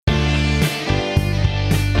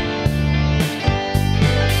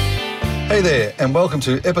Hey there, and welcome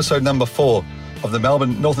to episode number 4 of the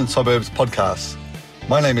Melbourne Northern Suburbs podcast.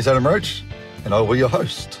 My name is Adam Roach, and I will be your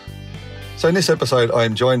host. So in this episode, I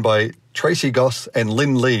am joined by Tracy Goss and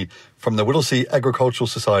Lynn Lee from the Whittlesea Agricultural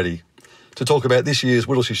Society to talk about this year's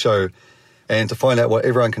Whittlesea show and to find out what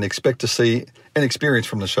everyone can expect to see and experience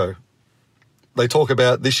from the show. They talk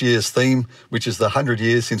about this year's theme, which is the 100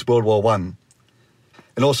 years since World War I,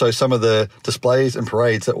 and also some of the displays and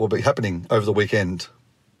parades that will be happening over the weekend.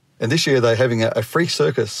 And this year they're having a free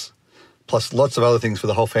circus, plus lots of other things for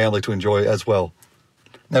the whole family to enjoy as well.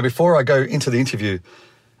 Now, before I go into the interview,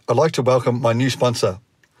 I'd like to welcome my new sponsor,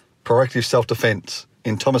 Proactive Self-Defence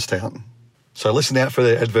in Thomastown. So listen out for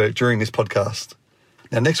their advert during this podcast.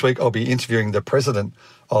 Now, next week I'll be interviewing the president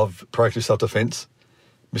of Proactive Self-Defence,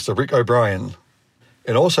 Mr. Rick O'Brien.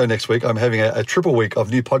 And also next week I'm having a triple week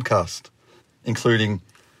of new podcasts, including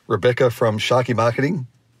Rebecca from Sharky Marketing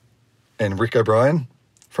and Rick O'Brien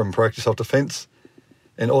from Proactive Self-Defence,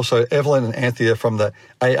 and also Evelyn and Anthea from the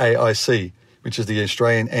AAIC, which is the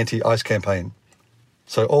Australian Anti-Ice Campaign.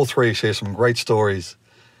 So all three share some great stories.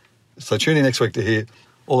 So tune in next week to hear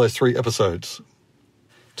all those 3 episodes.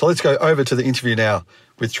 So let's go over to the interview now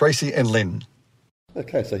with Tracy and Lynn.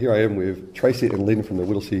 Okay, so here I am with Tracy and Lynn from the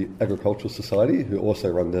Whittlesea Agricultural Society, who also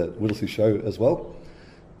run the Whittlesea show as well.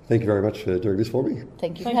 Thank you very much for doing this for me.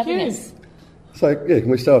 Thank you for having us. So, can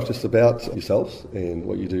we start off just about yourselves and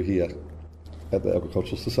what you do here at the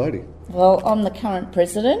Agricultural Society? Well, I'm the current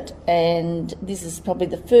president, and this is probably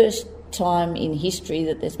the first time in history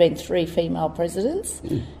that there's been 3 female presidents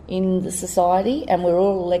in the society, and we're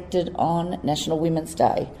all elected on National Women's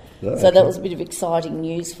Day. So that was a bit of exciting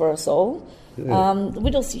news for us all. Yeah. The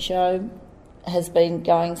Whittlesea show has been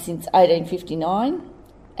going since 1859,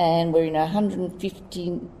 and we're in our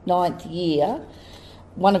 159th year.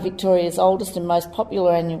 One of Victoria's oldest and most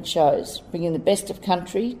popular annual shows, bringing the best of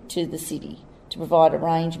country to the city to provide a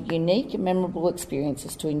range of unique and memorable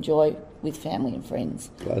experiences to enjoy with family and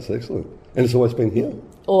friends. That's excellent. And it's always been here?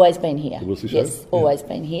 Always been here. The Whittlesea show? Yes, always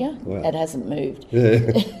been here. Wow. It hasn't moved. Yeah.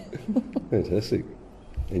 Fantastic.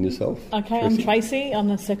 And yourself? Okay, Tracy? I'm Tracy. I'm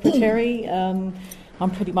the secretary. I'm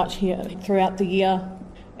pretty much here throughout the year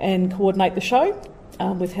and coordinate the show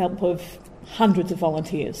with help of hundreds of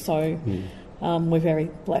volunteers. So... we're very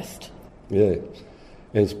blessed. Yeah.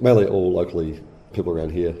 And it's mainly all locally people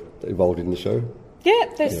around here involved in the show?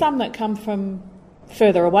 Yeah, there's some that come from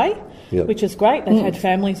further away, which is great. They've had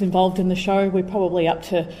families involved in the show. We're probably up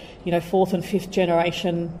to, 4th and 5th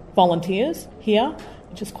generation volunteers here,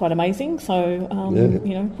 which is quite amazing. So,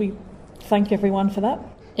 we thank everyone for that.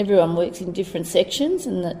 Everyone works in different sections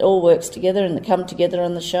and it all works together and they come together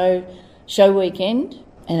on the show weekend.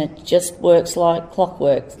 And it just works like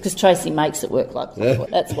clockwork, because Tracy makes it work like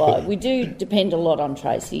clockwork. That's why. We do depend a lot on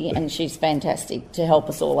Tracy, and she's fantastic to help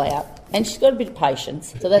us all out. And she's got a bit of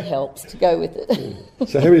patience, so that helps to go with it.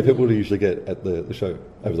 So how many people do you usually get at the show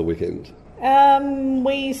over the weekend?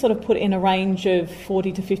 We sort of put in a range of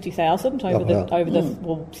 40 to 50,000 over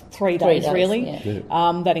the 3 days, really.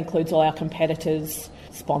 Yeah. That includes all our competitors,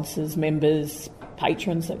 sponsors, members,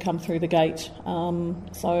 patrons that come through the gate.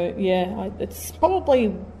 It's probably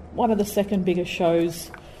one of the second biggest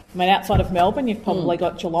shows. I mean, outside of Melbourne, you've probably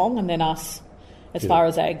got Geelong and then us as far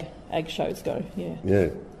as ag shows go. Yeah. Yeah.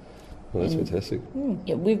 Well, that's fantastic.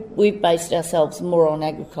 Yeah, we've based ourselves more on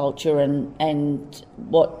agriculture and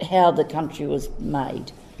how the country was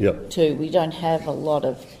made. Yep. Too. We don't have a lot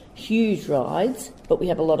of huge rides, but we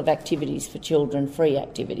have a lot of activities for children, free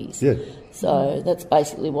activities. Yeah. So that's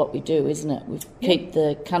basically what we do, isn't it? We keep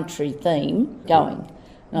the country theme going.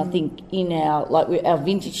 And I think in our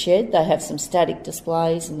vintage shed, they have some static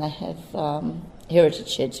displays, and they have heritage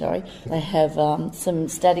shed. They have some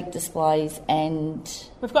static displays, and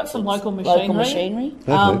we've got some local machinery.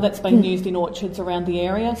 That's been used in orchards around the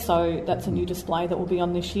area. So that's a new display that will be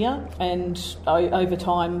on this year, and over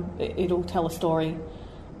time it'll tell a story,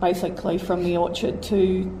 basically from the orchard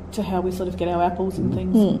to how we sort of get our apples and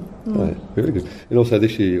things. Right, very good. And also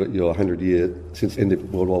this year you got your 100 year since the end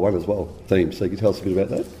of World War I as well theme. So can you tell us a bit about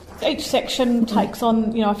that? Each section takes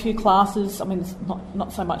on, a few classes. I mean, it's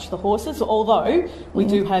not so much the horses, although we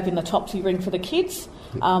do have in the Topsy Ring for the kids.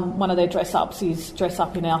 One of their dress-ups is dress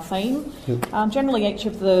up in our theme. Generally, each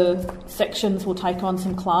of the sections will take on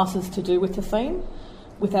some classes to do with the theme.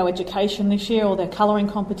 With our education this year, or their colouring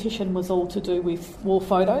competition was all to do with war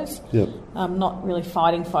photos. Not really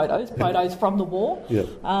fighting photos from the war.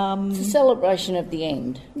 It's a celebration of the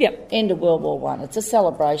end. End of World War I. It's a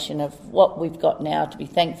celebration of what we've got now to be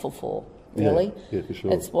thankful for, really. Yeah, for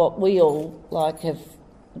sure. It's what we all have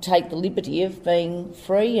take the liberty of being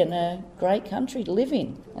free and a great country to live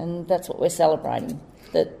in. And that's what we're celebrating,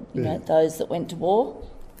 that, you know, those that went to war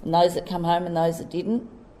and those that come home and those that didn't.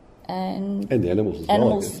 And the animals as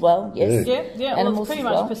animals well. Yes. Yeah. Well, it's pretty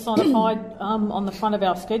much personified on the front of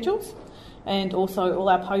our schedules, and also all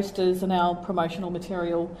our posters and our promotional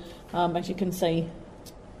material, as you can see.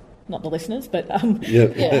 Not the listeners, but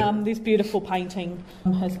this beautiful painting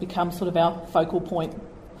has become sort of our focal point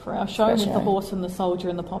for our show, with the horse and the soldier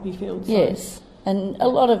and the poppy fields. So. Yes, and a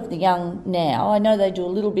lot of the young now, I know they do a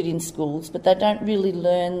little bit in schools, but they don't really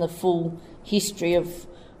learn the full history of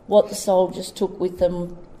what the soldiers took with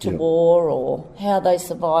them to war, or how they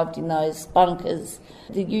survived in those bunkers.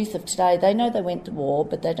 The youth of today, they know they went to war,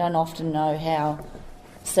 but they don't often know how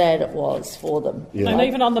sad it was for them. Yeah. And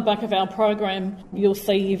even on the back of our program, you'll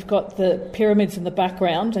see you've got the pyramids in the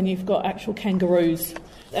background, and you've got actual kangaroos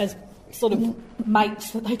as sort of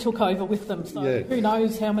mates that they took over with them. So who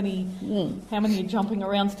knows how many are jumping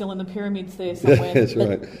around still in the pyramids there somewhere. That's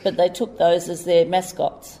right. But they took those as their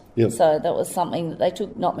mascots. Yep. So that was something that they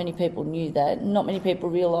took. Not many people knew that. Not many people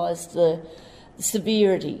realised the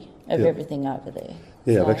severity of everything over there.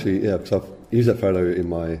 Yeah, so. Because I've used that photo in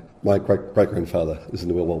my great-grandfather was in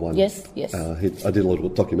the World War One. Yes. I did a little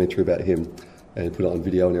documentary about him and put it on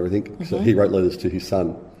video and everything. Mm-hmm. So he wrote letters to his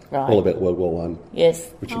son all about World War One.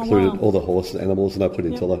 Yes. Which included all the horses and animals, and I put it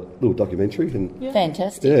into a little documentary. And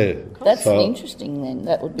fantastic. Yeah. Cool. That's interesting then.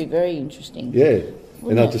 That would be very interesting. Yeah.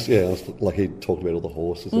 And I was like, he talked about all the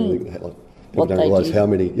horses and everything. Like, people don't realise how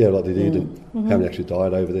many, what they did and how many actually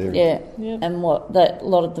died over there. Yeah. And a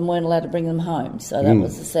lot of them weren't allowed to bring them home. So that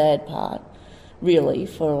was the sad part, really,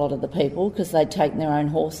 for a lot of the people, because they'd taken their own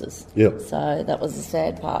horses. Yep. So that was the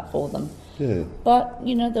sad part for them. Yeah. But,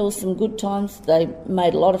 there was some good times. They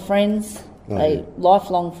made a lot of friends,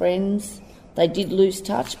 lifelong friends. They did lose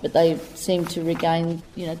touch, but they seemed to regain,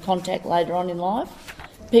 contact later on in life.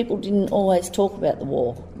 People didn't always talk about the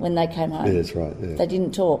war when they came home. Yeah, that's right. Yeah. They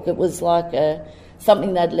didn't talk. It was like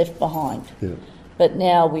something they'd left behind. Yeah. But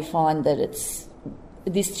now we find that it's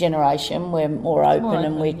this generation, we're more open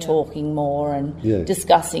and we're talking more and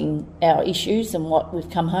discussing our issues and what we've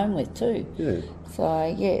come home with too. Yeah.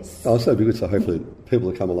 So, yes. Oh, so it'd be good. So hopefully people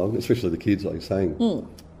that come along, especially the kids, like you're saying, will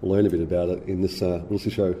learn a bit about it in this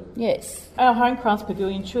Wilson show. Yes. Our Home Crafts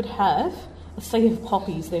Pavilion should have a sea of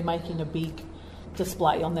poppies. They're making a big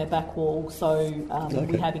display on their back wall, so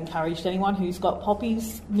we have encouraged anyone who's got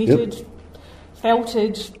poppies knitted,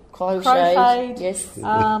 felted, crocheted,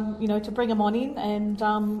 to bring them on in,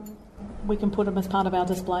 and we can put them as part of our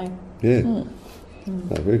display. Yeah, No,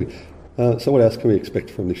 very good. So what else can we expect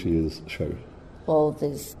from this year's show? Well,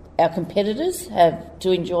 our competitors have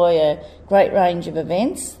to enjoy a great range of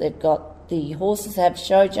events. They've got the horses have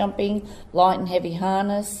show jumping, light and heavy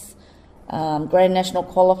harness, Grand National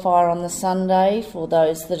Qualifier on the Sunday for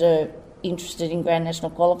those that are interested in Grand National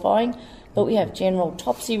qualifying. But we have general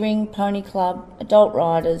Topsy Ring, Pony Club, adult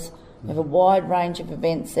riders. We have a wide range of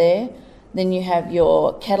events there. Then you have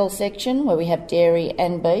your cattle section where we have dairy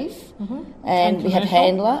and beef. And we have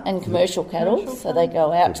handler and commercial cattle. So they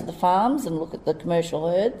go out to the farms and look at the commercial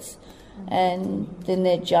herds. And then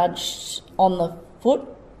they're judged on the foot.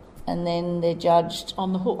 And then they're judged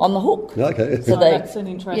on the hook. Okay. So that's an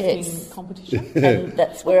interesting competition. And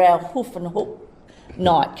that's where our hoof and hook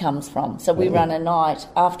night comes from. So we run a night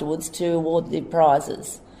afterwards to award the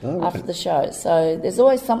prizes after the show. So there's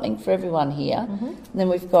always something for everyone here. And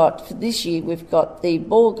then for this year, we've got the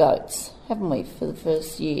boar goats, haven't we, for the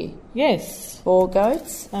first year? Yes. Boar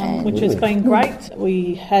goats. Which has been great.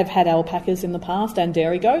 We have had alpacas in the past and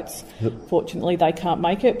dairy goats. Fortunately, they can't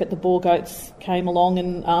make it, but the boar goats came along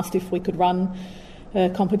and asked if we could run a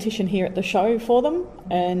competition here at the show for them,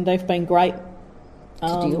 and they've been great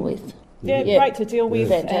to deal with. Great to deal with,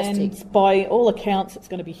 fantastic. And by all accounts, it's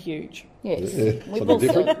going to be huge. Yes. We've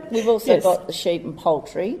also got the sheep and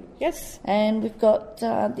poultry. Yes. And we've got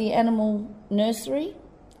the animal nursery,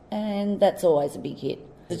 and that's always a big hit.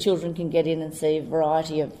 The children can get in and see a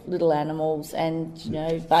variety of little animals and,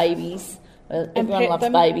 babies. Everyone loves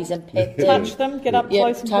babies and pet them. Touch them, get up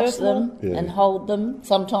close and touch personal. them and hold them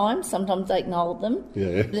sometimes. Sometimes they can hold them.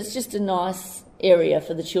 Yeah. But it's just a nice area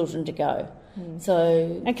for the children to go.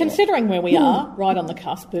 And considering where we are, right on the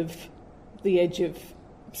cusp of the edge of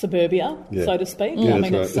suburbia, so to speak. Yeah, I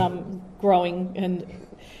mean, it's growing and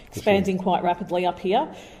expanding quite rapidly up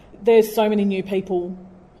here. There's so many new people,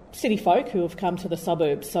 city folk, who have come to the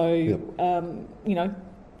suburbs. So,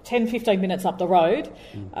 10, 15 minutes up the road,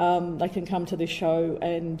 they can come to this show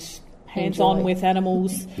and hands-on with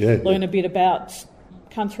animals, learn a bit about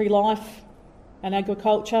country life and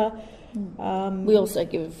agriculture. We also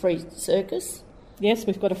give a free circus. Yes,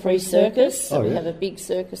 we've got a free circus. So we have a big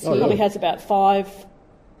circus here. Probably has about five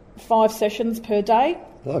sessions per day.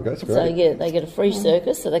 Oh, that's great. So yeah, they get a free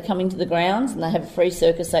circus. So they come into the grounds and they have a free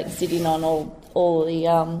circus. They can sit in on all the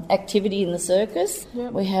activity in the circus.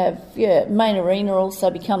 Yep. We have main arena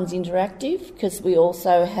also becomes interactive because we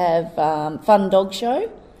also have fun dog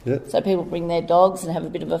show. Yep. So people bring their dogs and have a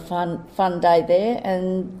bit of a fun day there,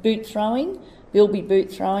 and boot throwing, bilby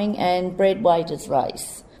boot throwing, and bread waiters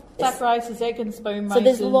race. Sack races, egg and spoon races. So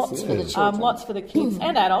there's lots for the children. Lots for the kids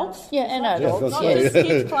and adults. Yeah, and adults. Not Yes. just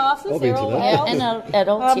kids classes, they're all adults. And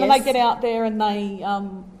adults, yes. And they get out there and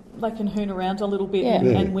they can hoon around a little bit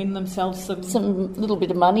and win themselves some little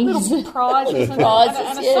bit of money. Little prizes and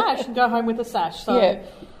a sash and go home with a sash. So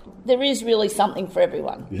there is really something for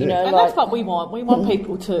everyone. Yeah. You know, and that's what we want. We want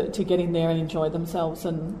people to get in there and enjoy themselves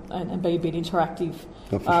and be a bit interactive.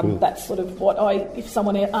 Oh, for sure. That's sort of what if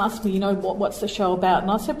someone asked me, what's the show about?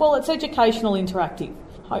 And I said, well, it's educational interactive.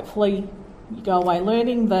 Hopefully you go away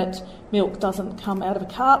learning that milk doesn't come out of a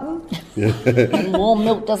carton. And warm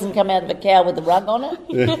milk doesn't come out of a cow with a rug on it.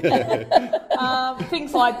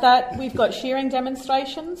 Things like that. We've got shearing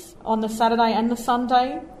demonstrations on the Saturday and the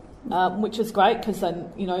Sunday. Which is great because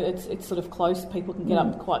then, it's sort of close. People can get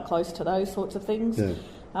up quite close to those sorts of things. Yeah.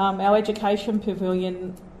 Our education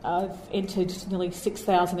pavilion, I've entered nearly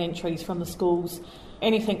 6,000 entries from the schools,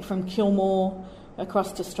 anything from Kilmore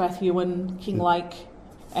across to Strathewen, Kinglake,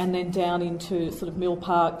 and then down into sort of Mill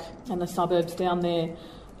Park and the suburbs down there.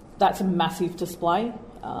 That's a massive display.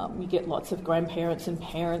 You get lots of grandparents and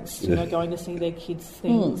parents, going to see their kids'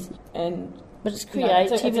 things. But it's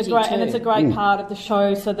creativity it's a great part of the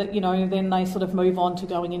show, so that then they sort of move on to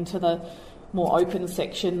going into the more open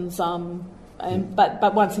sections.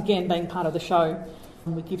 But once again, being part of the show,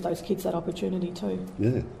 we give those kids that opportunity too.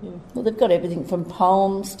 Yeah. Well, they've got everything from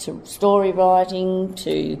poems to story writing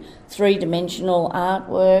to three-dimensional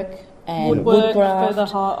artwork and woodcraft for the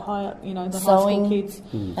high sewing. High school kids.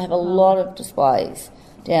 They have a lot of displays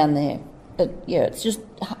down there. But it's just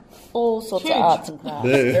all sorts Huge. of arts and crafts.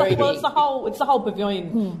 It's the whole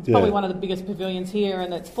pavilion. It's probably one of the biggest pavilions here,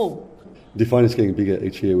 and it's full. Do you find it's getting bigger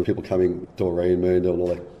each year with people coming, Doreen, Merndale and all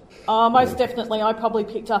that? Most definitely. I probably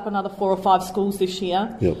picked up another 4 or 5 schools this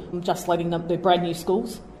year. Yep. Just letting them, they're brand new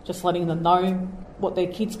schools, just letting them know what their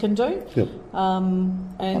kids can do. Yep.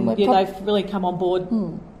 They've really come on board.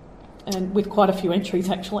 And with quite a few entries,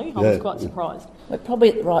 actually. I was quite surprised. We're probably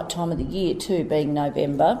at the right time of the year too, being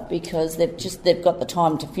November, because they've got the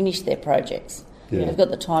time to finish their projects. Yeah. They've got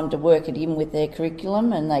the time to work it in with their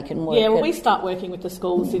curriculum, and they can work. Yeah, well, we start working with the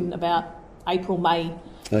schools in about April, May.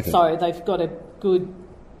 Okay. So they've got a good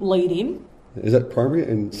lead in. Is that primary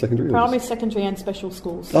and secondary? Primary, secondary, and special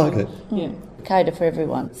schools. Oh, okay. Yeah. Cater for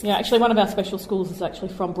everyone. Yeah, actually, one of our special schools is actually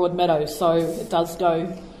from Broadmeadows, so it does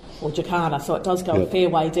go. Or Jacana, so it does go a fair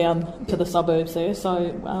way down to the suburbs there, so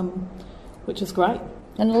which is great.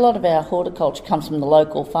 And a lot of our horticulture comes from the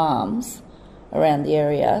local farms around the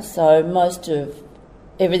area, so most of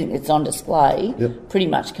everything that's on display pretty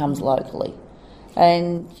much comes locally.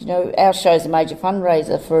 And, our show's a major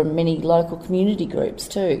fundraiser for many local community groups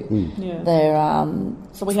too. Yeah. They're,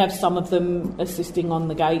 So we have some of them assisting on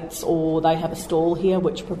the gates, or they have a stall here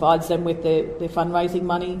which provides them with their fundraising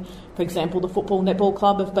money. For example, the Football Netball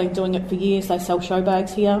Club have been doing it for years. They sell show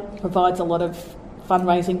bags here, provides a lot of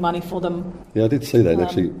fundraising money for them. Yeah, I did see that, and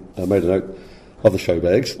actually I made a note of the show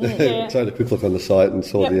bags. So I had a quick look on the site and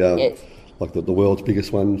saw the world's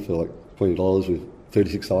biggest one for like $20 with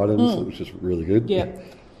 36 items, which is really good. Yeah.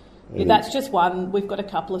 Yeah, that's just one. We've got a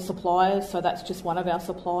couple of suppliers, so that's just one of our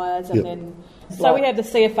suppliers. And then, so we have the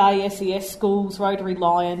CFA, SES schools, Rotary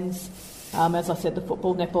Lions, as I said, the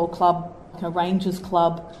Football Netball Club, Rangers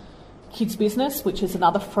Club, Kids Business, which is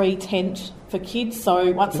another free tent for kids.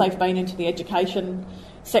 So once they've been into the education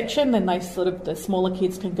section, then the smaller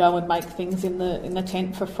kids can go and make things in the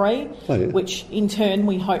tent for free, which in turn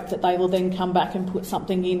we hope that they will then come back and put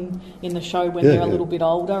something in the show when they're a little bit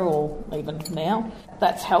older, or even now.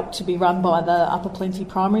 That's helped to be run by the Upper Plenty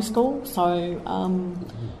Primary School, so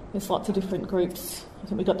there's lots of different groups. I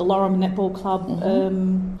think we've got the Lorem Netball Club.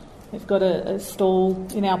 They've got a stall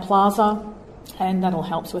in our plaza, and that all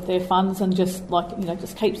helps with their funds and just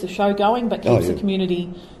keeps the show going, but keeps the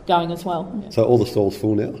community going as well. Yeah. So all the stalls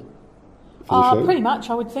full now? For the show? Pretty much,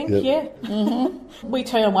 I would think, We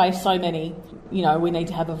turn away so many, we need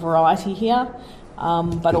to have a variety here,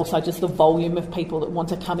 but also just the volume of people that want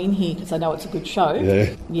to come in here because they know it's a good show.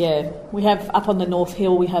 Yeah. We have, up on the North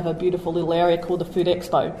Hill, we have a beautiful little area called the Food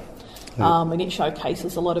Expo, and it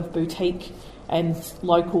showcases a lot of boutique and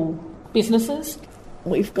local businesses.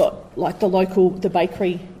 We've got the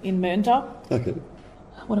bakery in Merndale. Okay.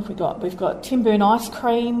 What have we got? We've got Timburn ice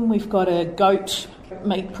cream. We've got a goat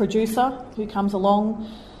meat producer who comes along.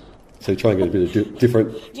 So you try and get a bit of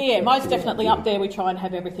different... Yeah, most definitely up there we try and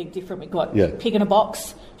have everything different. We've got pig in a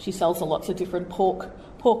box. She sells lots of different pork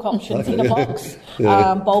options in a box.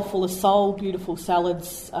 Bowl full of sole, beautiful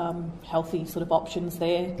salads, healthy sort of options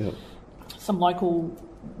there. Yeah. Some local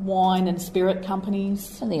wine and spirit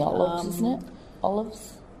companies. And the olives, isn't it?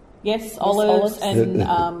 Olives? Yes, olives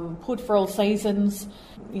and pud for all seasons,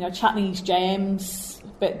 chutneys, jams,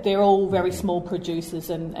 but they're all very small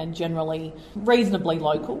producers and generally reasonably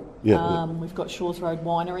local. We've got Shores Road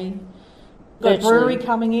Winery. Got a brewery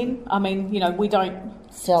coming in. I mean, we don't...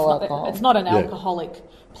 Sell alcohol. It's not an alcoholic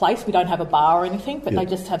place. We don't have a bar or anything, but they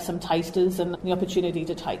just have some tasters and the opportunity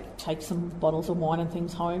to take some bottles of wine and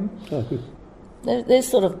things home. Oh, good. They're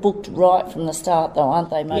sort of booked right from the start, though, aren't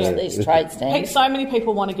they, most of these trade stands? So many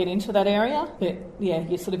people want to get into that area, but,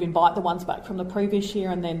 you sort of invite the ones back from the previous year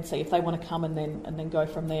and then see if they want to come and then go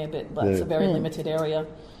from there, but that's a very limited area.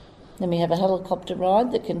 Then we have a helicopter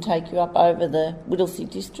ride that can take you up over the Whittlesea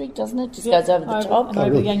district, doesn't it? Just goes over the top. And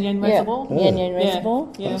over the Yan Yan Reservoir. Yan Yan Reservoir.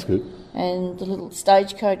 Yeah. That's good. And the little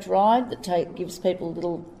stagecoach ride that gives people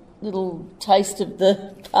a little taste of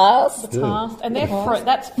the past. The past. And they're free.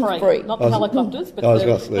 That's free. Not the helicopters, but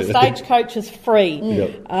the stagecoach is free.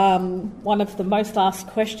 One of the most asked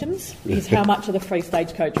questions is how much are the free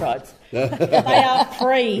stagecoach rides? They are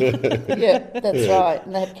free. That's right.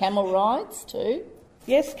 And they have camel rides too.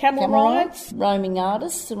 Yes, camel rides. Roaming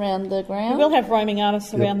artists around the ground. We will have roaming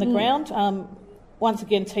artists around the ground. Once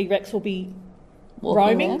again, T-Rex will be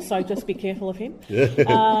roaming, so just be careful of him.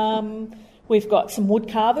 We've got some wood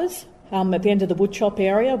carvers at the end of the woodshop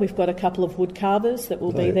area. We've got a couple of wood carvers that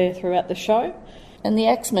will be there throughout the show. And the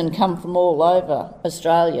axemen come from all over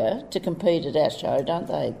Australia to compete at our show, don't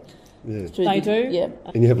they? Yeah. They do. Yeah.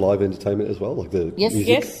 And you have live entertainment as well, like the music?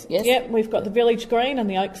 Yes. Yeah, we've got the Village Green and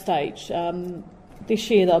the Oak Stage.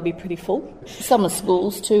 This year they'll be pretty full. Some are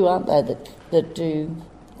schools too, aren't they, that do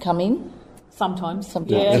come in? Sometimes.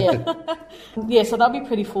 Yeah. Yeah, so they'll be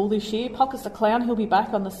pretty full this year. Pockets the Clown, he'll be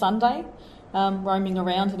back on the Sunday, roaming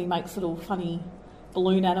around, and he makes little funny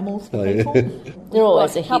balloon animals for people. They're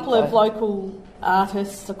always a couple of local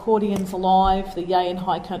artists, Accordions Alive, the Yay and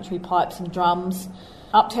High Country Pipes and Drums.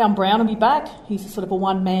 Uptown Brown will be back. He's sort of a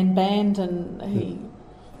one-man band and he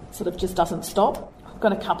sort of just doesn't stop. We've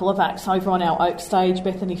got a couple of acts over on our Oak Stage,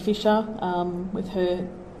 Bethany Fisher with her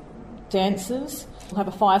dancers. We'll have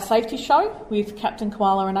a fire safety show with Captain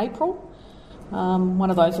Koala and April. One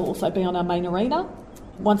of those will also be on our main arena.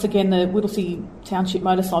 Once again, the Whittlesea Township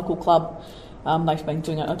Motorcycle Club, they've been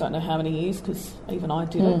doing it I don't know how many years because even I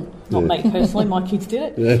did it. Not me personally, my kids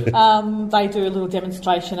did it. They do a little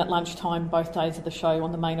demonstration at lunchtime both days of the show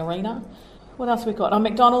on the main arena. What else have we got? On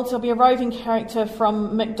McDonald's, there'll be a roving character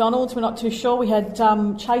from McDonald's. We're not too sure. We had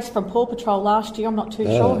Chase from Paw Patrol last year. I'm not too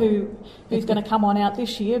sure who's going to come on out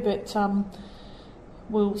this year, but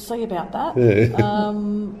we'll see about that.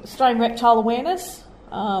 Australian Reptile Awareness.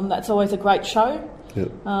 That's always a great show.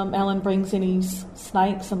 Yep. Alan brings in his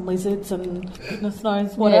snakes and lizards and goodness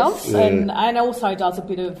knows what else. And also does a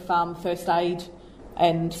bit of first aid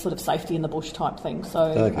and sort of safety in the bush type thing.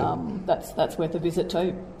 So that's worth a visit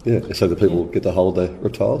too. Yeah, so the people get to hold their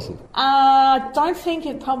reptiles? I don't think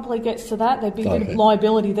it probably gets to that. There'd be a bit of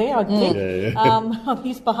liability there, I think, on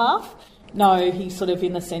his behalf. No, he's sort of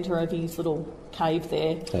in the centre of his little cave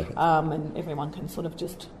there, and everyone can sort of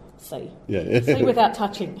just see. See without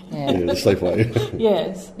touching. The safe way.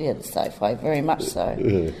 Yes. Yeah, the safe way, very much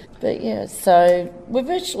so. But so we're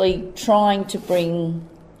virtually trying to bring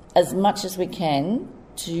as much as we can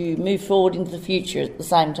to move forward into the future at the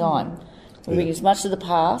same time. We bring as much of the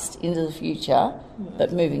past into the future,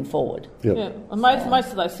 but moving forward. And most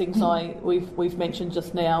of those things we've mentioned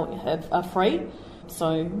just now are free.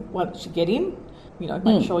 So once you get in,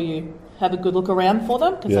 make sure you have a good look around for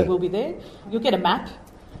them because they will be there. You'll get a map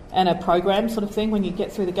and a program sort of thing when you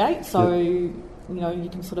get through the gate. So, you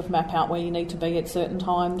can sort of map out where you need to be at certain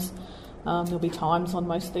times. There'll be times on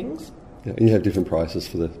most things. Yeah, and you have different prices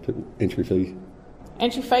for the entry fee?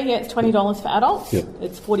 Entry fee, it's $20 for adults.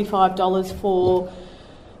 It's $45 for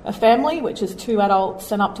a family, which is 2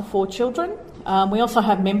 adults and up to 4 children. We also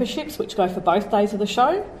have memberships, which go for both days of the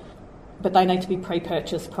show, but they need to be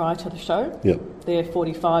pre-purchased prior to the show. They're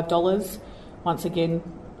 $45. Once again,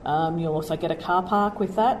 you'll also get a car park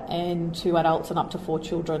with that and 2 adults and up to 4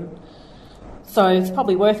 children. So it's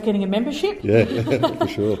probably worth getting a membership. Yeah, for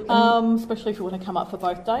sure. Especially if you want to come up for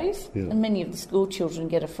both days. And many of the school children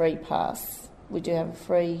get a free pass. We do have a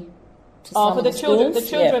free to for some the of children.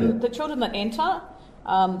 schools. The children that enter,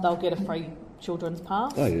 they'll get a children's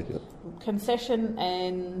pass. Oh, yeah. Concession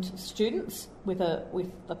and students with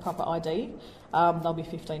the proper ID, they'll be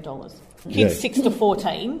 $15. Kids 6 to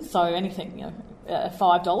 14, so anything,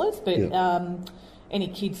 $5. But any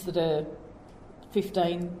kids that are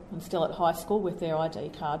 15 and still at high school with their ID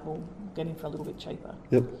card will get in for a little bit cheaper.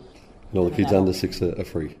 Yep. And all the kids under 6 are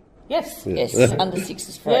free. Yes. Yes, under 6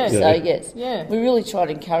 is free. Yeah. So, yes. Yeah. We really try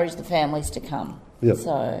to encourage the families to come. Yep.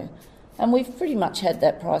 So, and we've pretty much had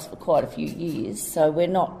that price for quite a few years, so we're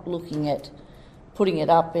not looking at putting it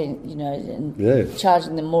up and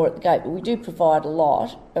charging them more at the gate. But we do provide a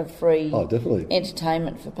lot of free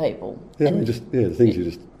entertainment for people. Yeah, and the things you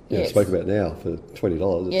just spoke about now for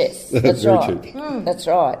 $20. Yes, that's very right. cheap. That's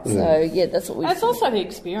right. So, that's what we... It's also the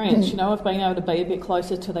experience, of being able to be a bit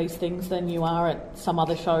closer to these things than you are at some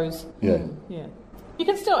other shows. Yeah. Yeah. You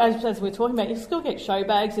can still, as we're talking about, you still get show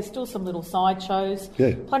bags. There's still some little side shows.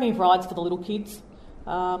 Yeah. Plenty of rides for the little kids.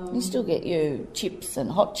 You still get your chips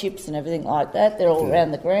and hot chips and everything like that. They're all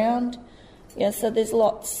around the ground. Yeah, so there's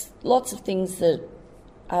lots of things that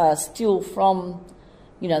are still from,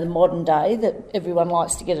 the modern day that everyone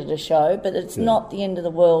likes to get at a show, but it's not the end of the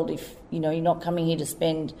world if, you're not coming here to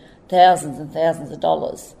spend thousands and thousands of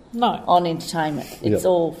dollars on entertainment. It's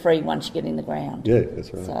all free once you get in the ground. Yeah,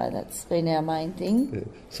 that's right. So that's been our main thing. Yeah.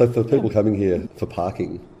 So for people coming here for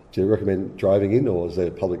parking, do you recommend driving in, or is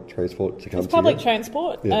there public transport to come to? It's public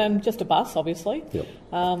transport, just a bus, obviously. Yep.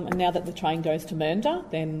 And now that the train goes to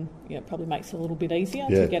Mernda, then it probably makes it a little bit easier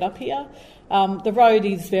to get up here. The road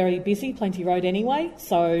is very busy, Plenty Road anyway,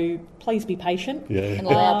 so please be patient. Yeah. And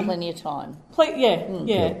allow plenty of time.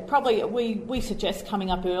 Probably we suggest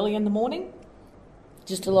coming up early in the morning.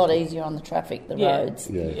 Just a lot easier on the traffic, the roads.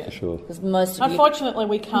 Yeah, for sure. Because most of Unfortunately,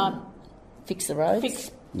 we can't fix the roads.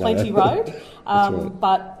 Fix Plenty Road, right.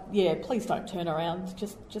 but please don't turn around.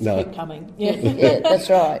 Just keep coming. Yeah, that's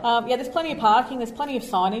right. There's plenty of parking. There's plenty of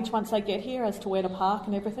signage once they get here as to where to park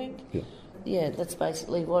and everything. Yeah, that's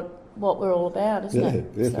basically what we're all about, isn't it?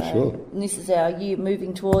 Yeah, for sure. And this is our year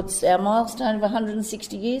moving towards our milestone of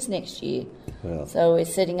 160 years next year. Wow. So we're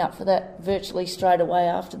setting up for that virtually straight away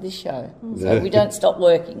after this show. So we don't stop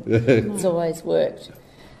working. It's always worked.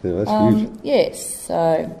 Yeah, that's huge. Yes,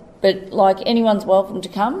 so... But, anyone's welcome to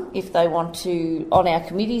come if they want to, on our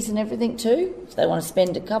committees and everything too. If they want to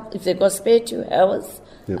spend if they've got a spare 2 hours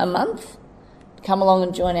a month, come along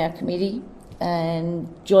and join our committee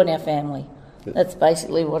and join our family. That's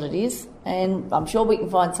basically what it is. And I'm sure we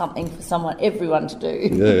can find something for everyone to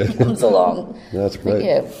do who comes along. That's great.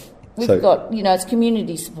 But we've got, it's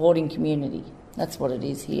community supporting community. That's what it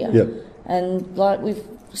is here. Yep. And, we've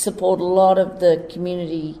supported a lot of the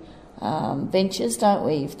community ventures, don't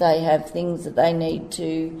we? If they have things that they need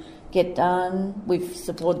to get done. We've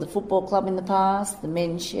supported the football club in the past, the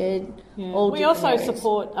men's shed. Yeah. We also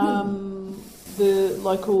support the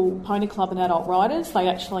local pony club and adult riders. They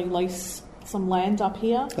actually lease some land up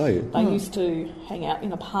here. Oh, yeah. They used to hang out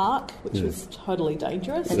in a park, which was totally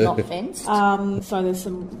dangerous. And not fenced. So there's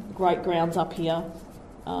some great grounds up here.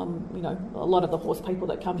 A lot of the horse people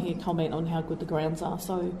that come here comment on how good the grounds are.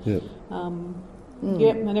 So,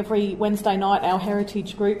 and every Wednesday night our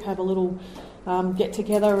heritage group have a little get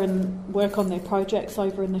together and work on their projects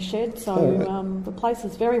over in the shed. So the place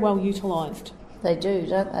is very well utilised. They do,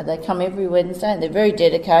 don't they? They come every Wednesday and they're very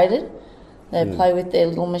dedicated. They play with their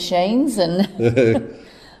little machines and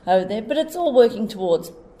over there. But it's all working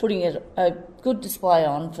towards putting a good display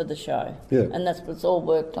on for the show. Yeah. And that's what it's all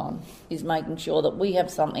worked on, is making sure that we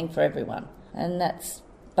have something for everyone. And that's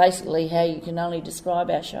basically how you can only describe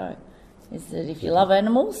our show, is that if you love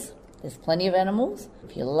animals, there's plenty of animals.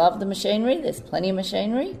 If you love the machinery, there's plenty of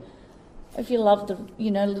machinery. If you love the,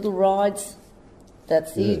 little rides,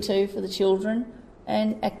 that's there too for the children,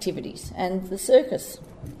 and activities, and the circus.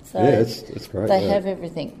 So it's great. They have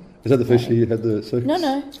everything. Is that the first year you had the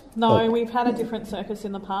circus? No, we've had a different circus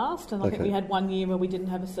in the past, and I think we had 1 year where we didn't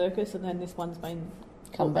have a circus, and then this one's been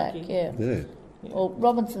come back. Yeah. Well,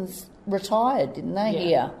 Robinson's retired, didn't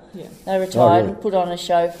they? Yeah. They retired and put on a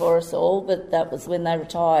show for us all, but that was when they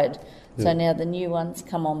retired. So now the new ones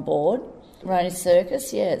come on board. Roni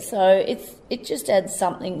Circus, So it just adds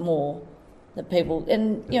something more that people,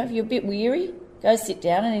 and if you're a bit weary, go sit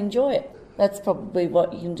down and enjoy it. That's probably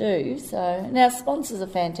what you can do. So, and our sponsors are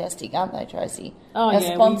fantastic, aren't they, Tracy? Oh,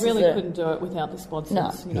 we really couldn't do it without the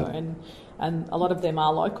sponsors, and a lot of them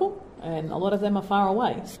are local and a lot of them are far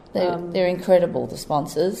away. They're incredible, the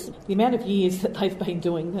sponsors. The amount of years that they've been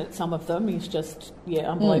doing that, some of them, is just,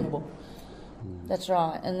 unbelievable. That's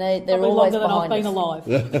right, and they're probably always longer than behind I've been alive.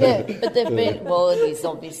 But they've been, well, it is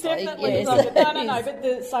obviously. Definitely. Yes. No, but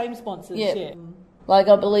the same sponsors, Like,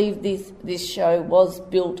 I believe this show was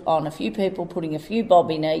built on a few people putting a few bob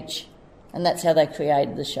in each, and that's how they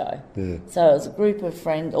created the show. Yeah. So it was a group of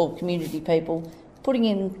friends or community people putting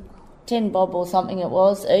in 10 bob or something it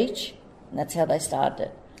was each, and that's how they started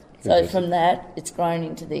it. So from that, it's grown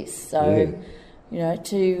into this. So, you know,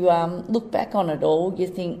 to look back on it all, you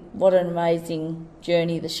think, what an amazing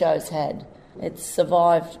journey the show's had. It's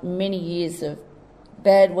survived many years of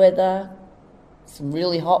bad weather, some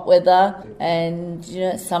really hot weather, and, you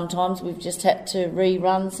know, sometimes we've just had to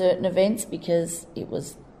rerun certain events because it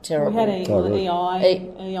was terrible. We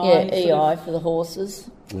had EI for the horses.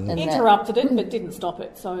 And interrupted it, but didn't stop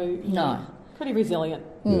it. So no, pretty resilient.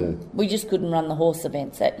 Yeah. We just couldn't run the horse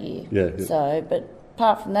events that year. Yeah. So, but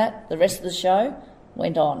apart from that, the rest of the show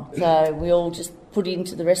went on. So we all just put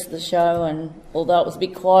into the rest of the show, and although it was a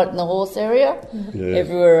bit quiet in the horse area,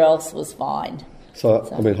 everywhere else was fine. So,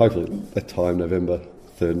 I mean, hopefully that time, November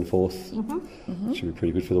 3rd and 4th, should be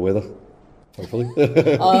pretty good for the weather. Hopefully.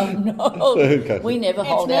 Oh no, Okay. We never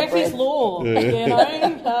hold it's our Murphy's breath. law,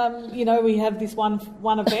 you know, we have this one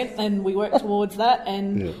event and we work towards that,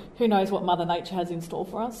 and who knows what Mother Nature has in store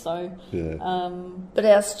for us. So, But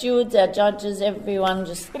our stewards, our judges, everyone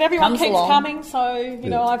just but everyone comes keeps along. coming. So, you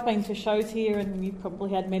know, I've been to shows here, and you've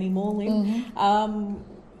probably had many more, Lynn.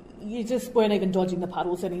 You just weren't even dodging the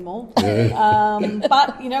puddles anymore.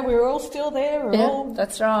 But, you know, we were all still there.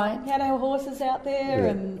 That's right. We had our horses out there,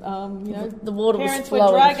 and, you know, The water was parents were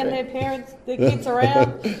flowing dragging through. their kids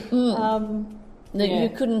around. You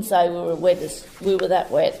couldn't say we were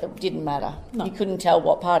that wet. It didn't matter. No. You couldn't tell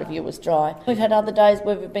what part of you was dry. We've had other days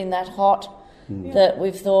where we've been that hot that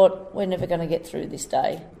we've thought we're never going to get through this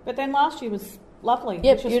day. But then last year was lovely.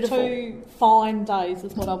 Yeah, It was just beautiful. 2 fine days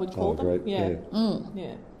is what I would call them. great. Yeah.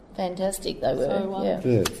 Fantastic they were.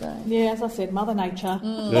 So, So, as I said, Mother Nature.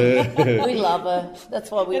 we love her.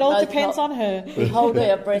 That's why we It all both depends on her. We hold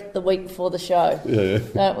our breath the week before the show, Yeah.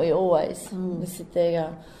 don't we? Always. We sit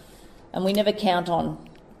there, and we never count on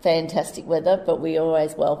fantastic weather, but we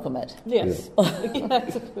always welcome it. Yes.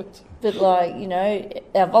 That's good. But, like, you know,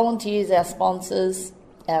 our volunteers, our sponsors,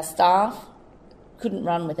 our staff couldn't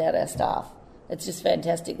run without our staff. It's just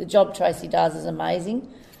fantastic. The job Tracy does is amazing,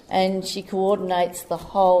 and she coordinates the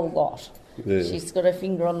whole lot. Yeah. She's got her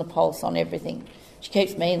finger on the pulse on everything. She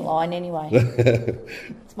keeps me in line anyway.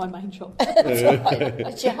 It's my main job. That's right.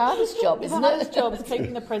 It's your hardest job, The isn't hardest it? job is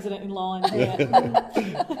keeping the president in line. Yeah.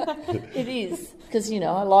 It is. Because, you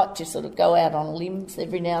know, I like to sort of go out on limbs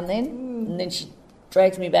every now and then, and then she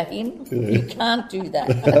drags me back in. You can't do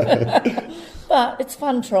that. But it's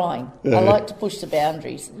fun trying. I like to push the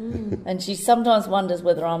boundaries. And she sometimes wonders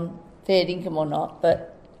whether I'm fair income or not, but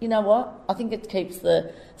you know what? I think it keeps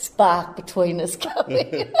the spark between us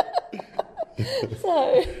going.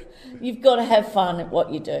 So you've got to have fun at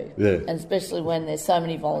what you do. Yeah. And especially when there's so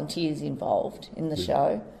many volunteers involved in the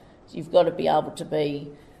show. You've got to be able to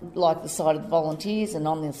be like the side of the volunteers and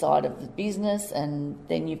on the side of the business, and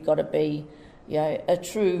then you've got to be, you know, a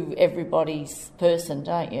true everybody's person,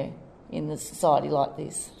 don't you, in the society like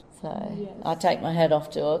this. So Yes. I take my hat off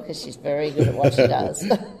to her because she's very good at what she does.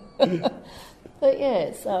 But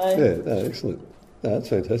yeah, so Yeah, no, excellent. No, that's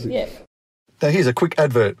fantastic. yeah. Now here's a quick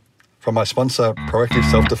advert from my sponsor, Proactive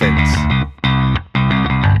Self-Defense.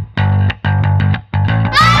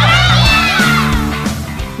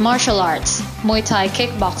 Martial arts, Muay Thai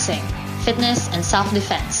kickboxing, fitness and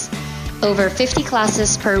self-defense. Over 50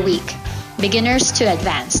 classes per week, beginners to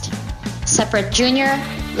advanced. Separate junior,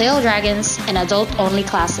 little dragons, and adult-only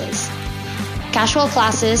classes. Casual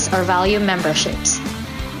classes or value memberships.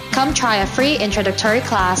 Come try a free introductory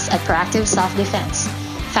class at Proactive Self-Defense,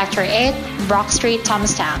 Factory 8, Brock Street,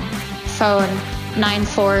 Thomastown. Phone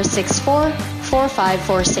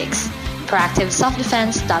 9464-4546.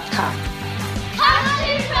 ProactiveSelfDefense.com.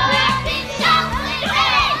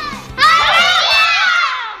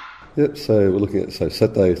 Yep, so we're looking at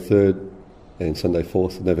Saturday 3rd and Sunday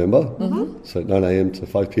 4th of November. So 9 a.m. to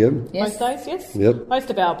 5 p.m. Yes. Most days, yes. Yep. Most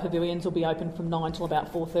of our pavilions will be open from 9 till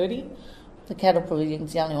about 4:30. The cattle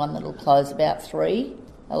pavilion's the only one that'll close about 3,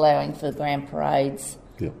 allowing for grand parades.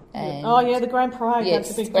 Yep. And Oh yeah, the Grand Parade. yes,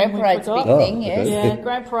 That's a big grand thing we parade's a big forgot. thing. Oh, Yes. okay. Yeah,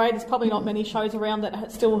 Grand Parade. There's probably not many shows around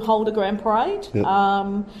that still hold a Grand Parade, Yep.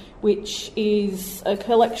 which is a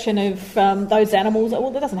collection of those animals.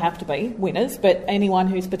 Well, there doesn't have to be winners, but anyone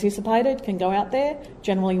who's participated can go out there.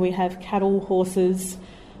 Generally, we have cattle, horses,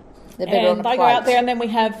 They're better on and a they go out plate. there, and then we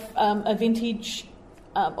have a vintage.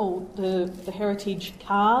 Or the heritage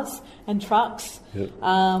cars and trucks. Yep.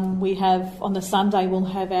 We have on the Sunday we'll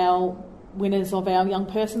have our winners of our young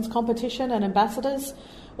persons competition and ambassadors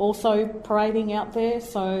also parading out there.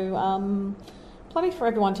 So plenty for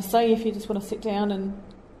everyone to see if you just want to sit down and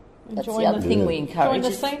enjoy the other thing we encourage. Join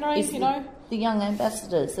the scenery, the young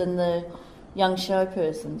ambassadors and the young show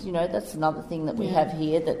persons. That's another thing that we have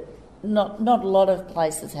here that not a lot of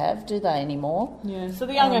places have, do they, anymore? Yeah, so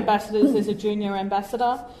the young ambassadors, there's a junior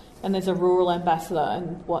ambassador and there's a rural ambassador,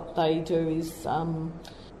 and what they do is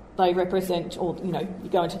they represent, or, you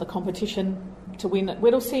go into the competition to win at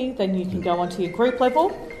Whittlesea, then you can go on to your group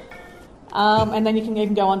level, and then you can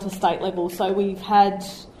even go on to state level. So we've had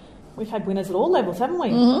winners at all levels, haven't we?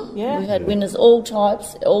 Mm-hmm. Yeah. We've had winners all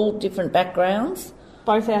types, all different backgrounds.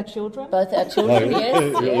 Both our children. Both our children,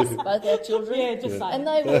 yes, both our children. Yeah, just saying.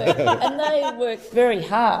 And they worked very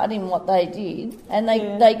hard in what they did, and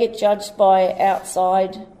they get judged by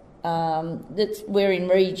outside. We're in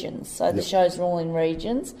regions, so the shows are all in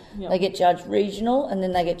regions. Yep. They get judged regional, and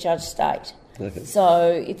then they get judged state. Okay. So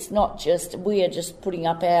it's not just, we are just putting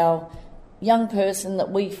up our young person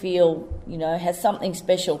that we feel, has something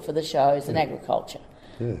special for the shows and agriculture.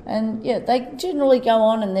 Yeah. And, they generally go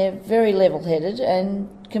on and they're very level-headed and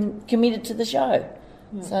committed to the show.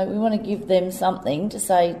 Yeah. So we want to give them something to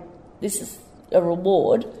say, this is a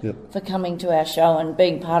reward for coming to our show and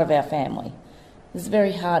being part of our family. It's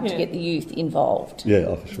very hard to get the youth involved.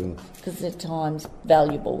 Yeah, for sure. Because their time's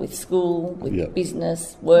valuable with school, with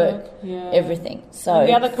business, work, everything. So and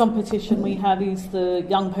the other competition we have is the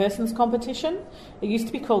young persons competition. It used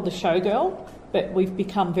to be called the Showgirl, but we've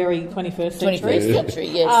become very 21st century. 21st century,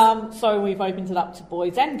 yes. So we've opened it up to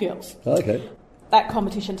boys and girls. Okay. That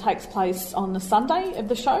competition takes place on the Sunday of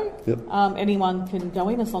the show. Yep. Anyone can go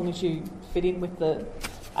in as long as you fit in with the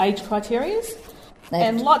age criteria.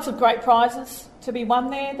 And lots of great prizes to be won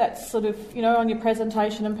there. That's sort of, on your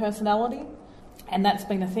presentation and personality. And that's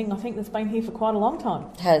been a thing, I think, that's been here for quite a long time.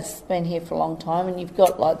 It has been here for a long time, and you've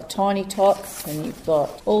got like the tiny tots, and you've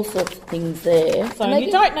got all sorts of things there. So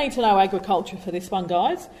you don't need to know agriculture for this one,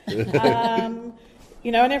 guys. And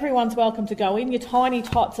everyone's welcome to go in. Your tiny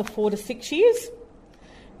tots are 4 to 6 years.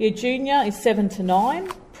 Your junior is 7 to 9,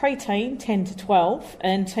 preteen 10 to 12,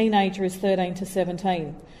 and teenager is 13 to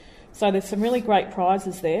 17. So there's some really great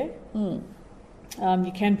prizes there. Mm.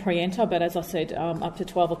 You can pre-enter, but as I said, up to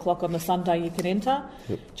 12 o'clock on the Sunday you can enter.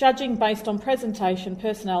 Yep. Judging based on presentation,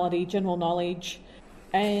 personality, general knowledge,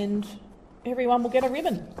 and everyone will get a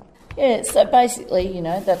ribbon. Yeah, so basically,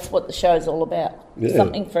 that's what the show's all about. Yeah.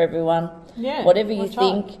 Something for everyone. Yeah, whatever you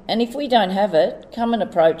think. Right. And if we don't have it, come and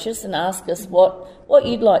approach us and ask us what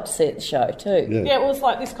you'd like to see at the show too. Yeah, it was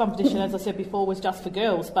like this competition, as I said before, was just for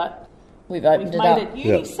girls, but we've opened it up. We've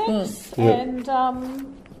made it unisex and...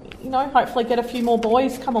 hopefully get a few more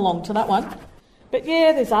boys come along to that one. But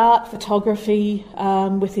there's art, photography.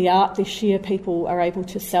 With the art this year, people are able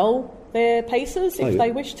to sell their pieces if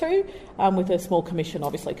they wish to, with a small commission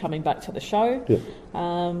obviously coming back to the show.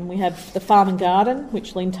 Yeah. We have the Farm and Garden,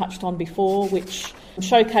 which Lynn touched on before, which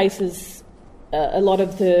showcases a lot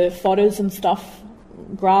of the fodders and stuff,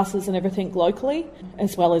 grasses and everything locally,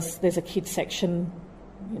 as well as there's a kids section,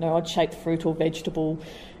 odd-shaped fruit or vegetable,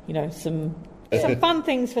 some fun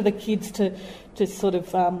things for the kids to sort of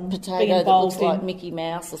potato be involved that looks in. Like Mickey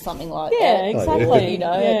Mouse or something like that. Yeah, exactly.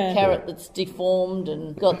 A carrot that's deformed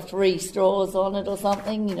and got 3 straws on it or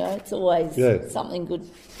something. It's always something good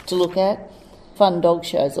to look at. Fun dog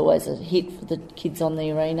show's always a hit for the kids on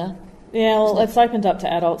the arena. Yeah, well, it's opened up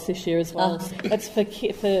to adults this year as well. It's for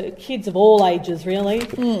kids of all ages, really.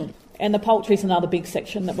 Mm. And the poultry's another big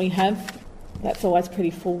section that we have. That's always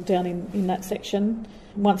pretty full down in that section.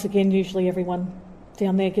 Once again, usually everyone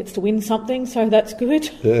down there gets to win something, so that's good.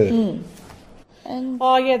 Yeah. Mm. And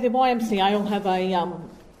the YMCA will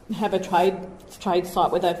have a trade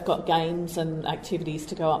site where they've got games and activities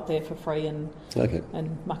to go up there for free and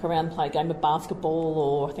muck around, play a game of basketball,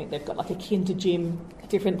 or I think they've got like a kinder gym,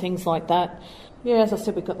 different things like that. Yeah, as I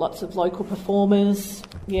said, we've got lots of local performers.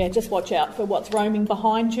 Yeah, just watch out for what's roaming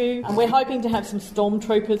behind you. And we're hoping to have some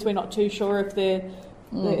stormtroopers. We're not too sure if they're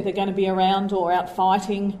going to be around or out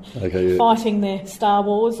fighting their Star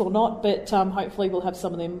Wars or not, but hopefully we'll have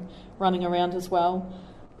some of them running around as well.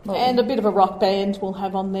 And a bit of a rock band we'll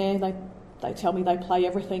have on there. They tell me they play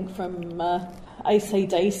everything from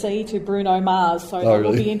AC/DC to Bruno Mars, so that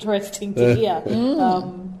will be interesting to hear.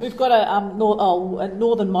 We've got a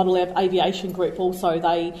Northern Model Aviation Group also.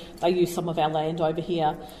 They use some of our land over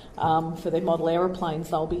here for their model aeroplanes.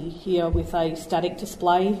 They'll be here with a static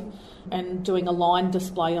display and doing a line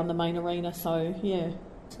display on the main arena. So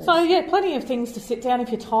plenty of things to sit down if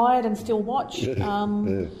you're tired and still watch.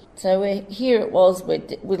 So we're here at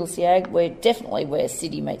Whittlesea Ag. We're definitely where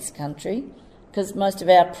city meets country, because most of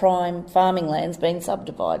our prime farming land's been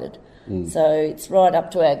subdivided. So it's right up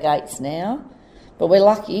to our gates now. But we're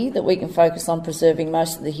lucky that we can focus on preserving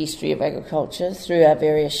most of the history of agriculture through our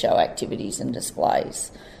various show activities and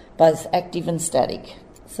displays, both active and static.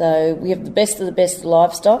 So we have the best of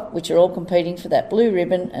livestock, which are all competing for that blue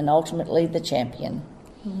ribbon and ultimately the champion.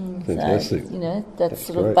 Fantastic. So, that's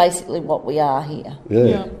sort of basically what we are here.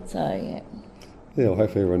 Yeah. So, yeah. Yeah, well,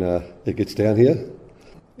 hopefully everyone gets down here.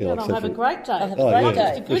 Yeah, they'll have a great day. Have a great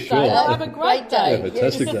day. It's a good day. They'll have a great day. Yeah,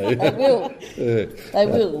 fantastic day. They will. They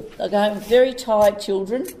will. They'll go home with very tired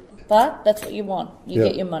children, but that's what you want. You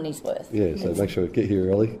get your money's worth. Yeah, so make sure to get here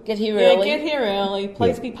early. Get here early. Get here early.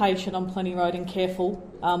 Please be patient on Plenty Road and careful.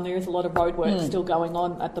 There is a lot of road work still going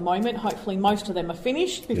on at the moment. Hopefully most of them are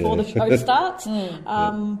finished before the show starts,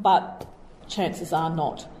 but chances are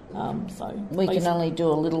not. So we can only do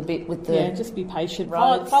a little bit with the just be patient.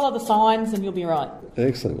 Follow the signs and you'll be right.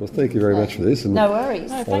 Excellent. Well, thank you very much for this. And no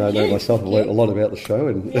worries. No, thank you. I know myself, I've learned a lot about the show.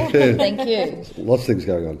 And thank you. Lots of things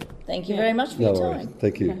going on. Thank you very much for your time.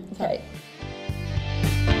 Thank you. Okay.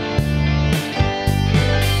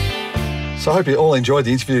 So I hope you all enjoyed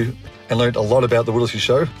the interview and learned a lot about the Whittlesea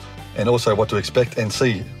Show and also what to expect and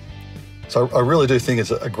see. So I really do think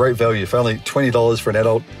it's a great value for only $20 for an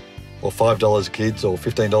adult or $5 kids or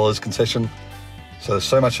 $15 concession. So there's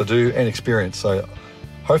so much to do and experience. So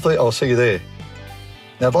hopefully I'll see you there.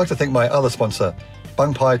 Now I'd like to thank my other sponsor,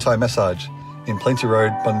 Bang Pai Thai Massage in Plenty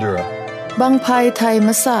Road, Bundoora. Bang Pai Thai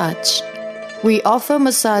Massage. We offer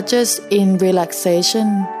massages in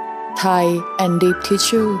relaxation, Thai and deep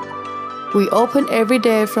tissue. We open every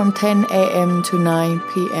day from 10 a.m. to 9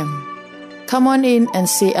 p.m. Come on in and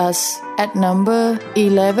see us at number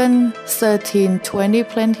 111320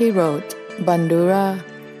 Plenty Road, Bundoora,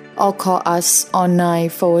 or call us on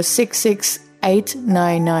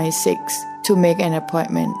 9466-8996 to make an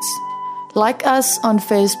appointment. Like us on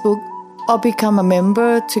Facebook or become a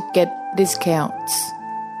member to get discounts.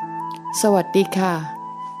 สวัสดีค่ะ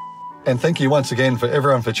And thank you once again for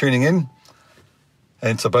everyone for tuning in.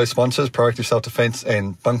 And to both sponsors, Proactive Self-Defense and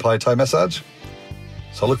Bang Pai Thai Massage.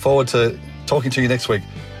 So I look forward to talking to you next week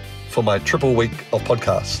for my triple week of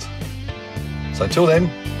podcast. So until then,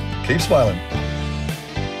 keep smiling.